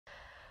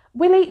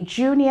Willy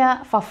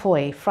Jnr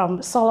Fafoi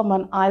from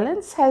Solomon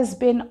Islands has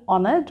been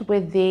honored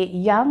with the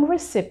Young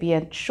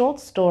Recipient Short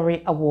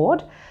Story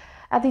Award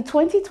at the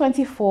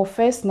 2024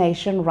 First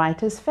Nation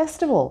Writers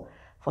Festival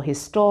for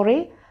his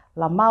story,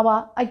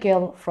 Lamawa, a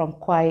girl from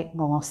Kwai,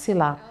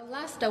 Ngongosila. Our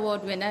last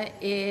award winner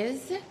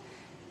is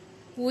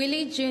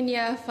Willy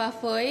Jnr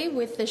Fafoi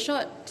with the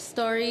short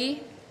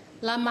story,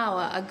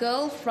 Lamawa, a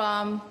girl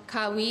from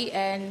Kwai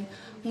and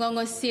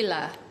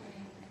Ngongosila.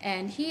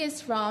 And he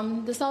is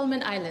from the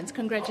Solomon Islands.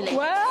 Congratulations.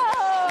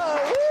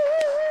 Wow!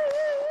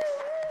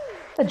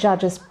 The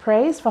judges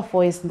praised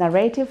Fafoi's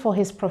narrative for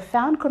his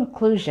profound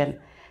conclusion.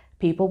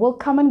 People will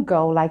come and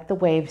go like the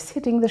waves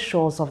hitting the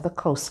shores of the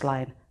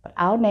coastline, but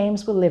our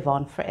names will live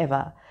on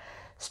forever.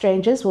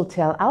 Strangers will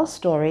tell our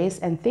stories,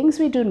 and things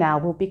we do now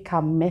will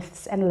become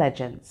myths and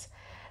legends.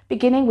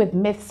 Beginning with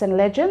myths and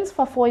legends,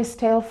 Fafoi's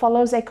tale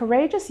follows a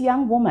courageous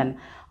young woman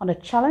on a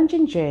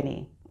challenging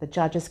journey. The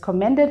judges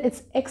commended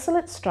its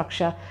excellent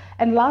structure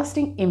and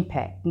lasting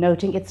impact,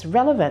 noting its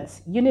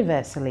relevance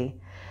universally.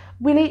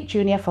 Willy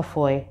Jnr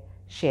Fafoi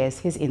shares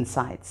his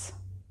insights.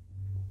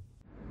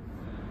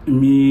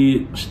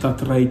 Me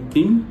start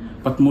writing,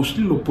 but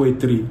mostly lo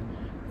poetry.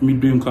 Me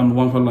doing kan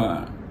one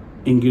fala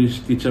English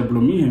teacher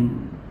below me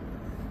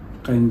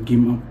can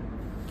give up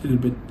a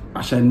little bit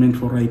assignment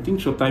for writing.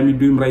 So time me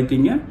doing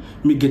writing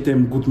me get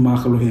them good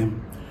mark lo him.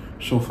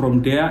 So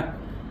from there,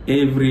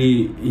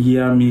 every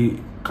year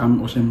me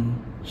come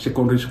awesome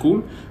secondary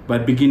school.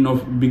 But beginning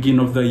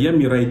of the year,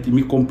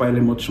 me compile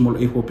them small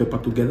A4 paper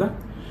together.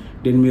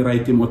 Then me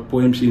write him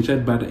poems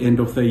inside. By the end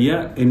of the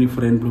year, any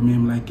friend blow me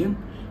like him,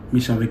 me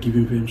shall give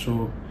him.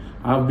 So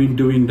I've been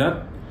doing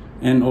that,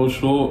 and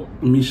also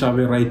me shall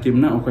write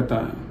him now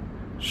okata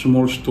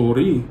small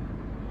story.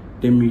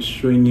 Then me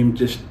showing him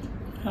just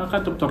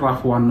kind of the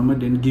rough one,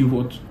 then give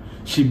what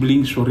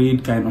siblings to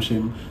read kind of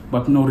same,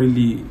 but not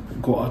really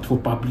go out for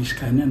publish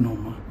kind of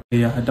no.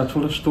 Yeah, that's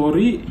for the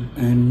story,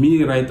 and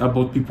me write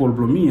about people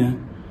below me.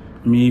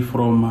 Me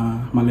from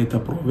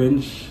Malaita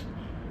province,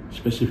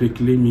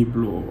 specifically me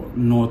below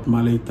North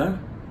Malaita,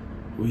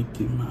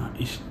 waiting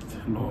east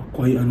lo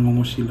Kwai and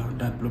Ngongosila,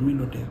 that below me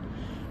lo there.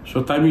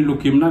 So time me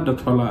look him na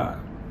that fala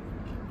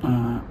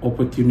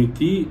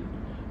opportunity,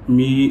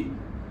 me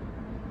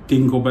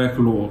think go back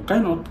lo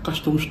kind of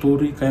custom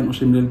story kind of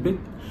same little bit.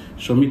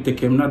 So me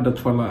take him na that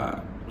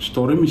fala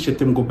story, me set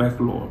him go back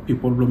lo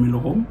people below me lo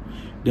home.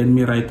 Then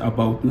me write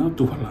about na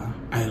to hala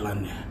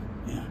island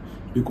yeah,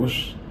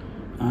 because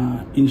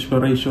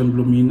inspiration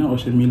below me na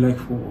also me like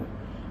for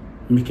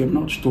me came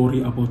not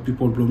story about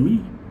people below me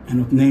and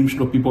not names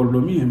of people below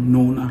me am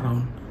known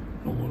around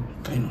the world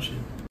kind of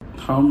thing.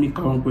 How me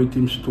come with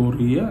him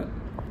story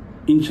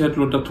inside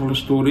lo that whole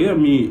story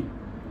me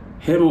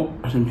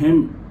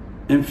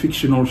him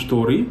fictional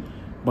story,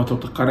 but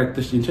of the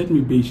characters inside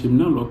me base him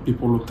na lot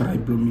people lo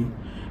tribe below me,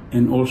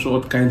 and also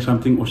what kind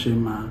something also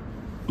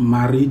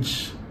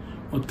marriage.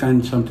 What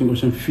kind something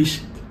was a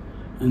feast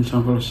and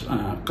some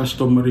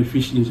customary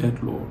feast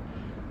inside law.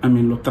 I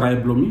mean, lo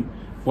tribe lo me.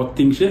 What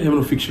things have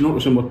no fictional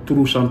or some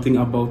true something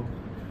about.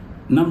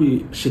 Na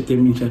me set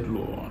them inside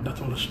law.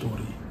 That's all the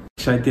story.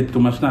 Excited too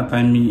much na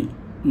time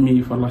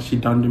me fala sit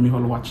down to me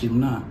whole watch him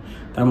na.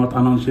 Time at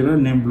announce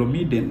name lo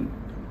me then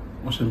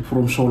was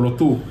from solo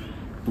too.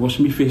 Because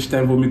me first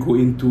time when me go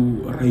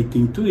into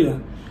writing too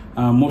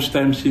most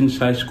times since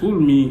high school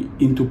me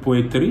into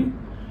poetry,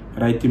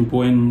 writing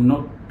poem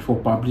not for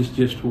publish,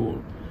 just for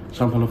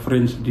some of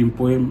friends doing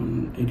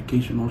poem and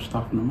educational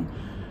stuff no.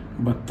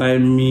 But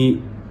time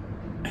me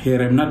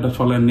hear him not that's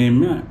all I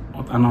name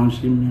or announce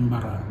him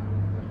bara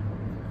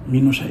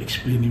me no say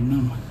explain him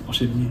no. I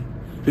said me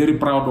very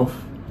proud of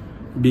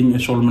being a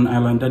Solomon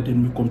Islander.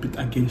 Then me compete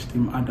against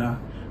him other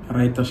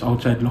writers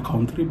outside the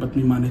country, but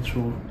me managed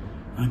to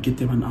get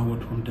him an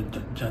award from the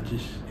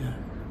judges.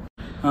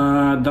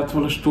 That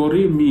whole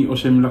story me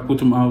also me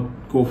put him out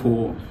go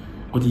for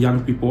the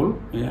young people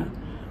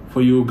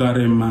for you got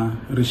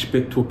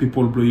respect for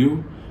people below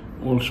you,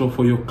 also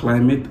for your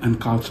climate and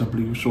culture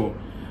below you. So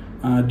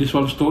this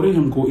whole story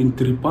him go in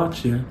 3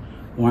 parts here.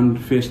 One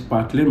first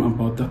part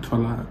about that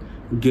fella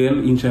girl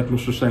inside the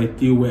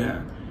society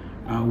where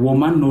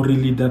woman not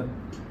really that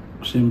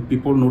same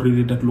people not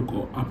really that look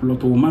up a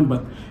lot of woman,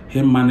 but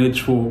him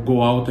manage to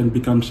go out and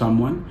become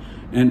someone.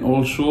 And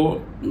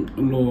also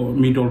lo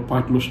middle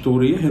part lo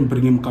story him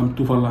bring him come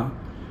to fella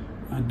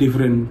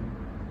different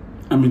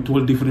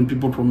 12 different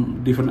people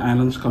from different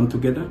islands come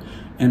together,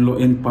 and lo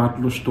end part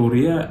lo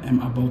story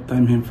about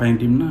time him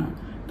find him na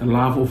the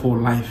love of our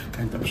life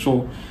kind of.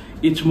 So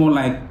it's more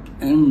like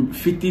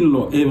fitting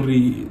lo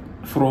every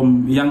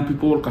from young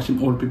people,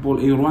 kasing old people,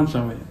 everyone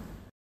saw